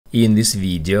In this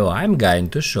video, I'm going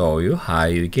to show you how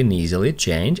you can easily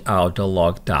change auto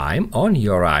lock time on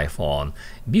your iPhone.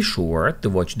 Be sure to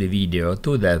watch the video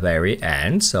to the very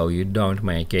end so you don't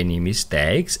make any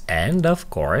mistakes, and of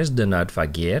course do not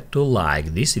forget to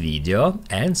like this video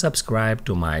and subscribe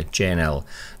to my channel.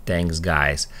 Thanks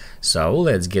guys. So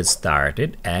let's get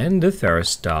started, and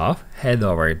first off, head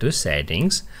over to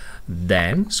settings,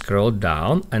 then scroll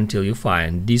down until you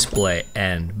find display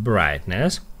and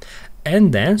brightness,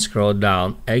 and then scroll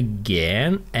down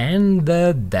again, and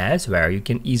that's where you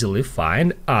can easily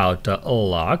find auto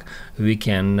lock. We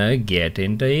can get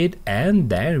into it, and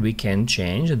then we can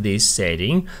change this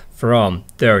setting from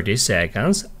 30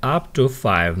 seconds up to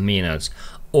 5 minutes.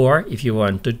 Or if you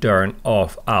want to turn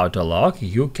off auto lock,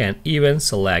 you can even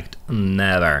select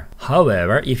never.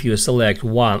 However, if you select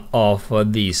one of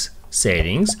these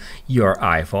settings, your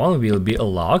iPhone will be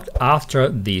locked after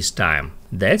this time.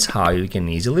 That's how you can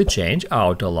easily change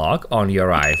auto lock on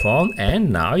your iPhone, and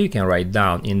now you can write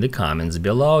down in the comments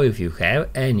below if you have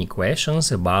any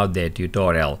questions about that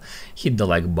tutorial. Hit the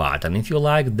like button if you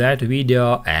liked that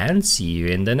video, and see you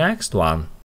in the next one.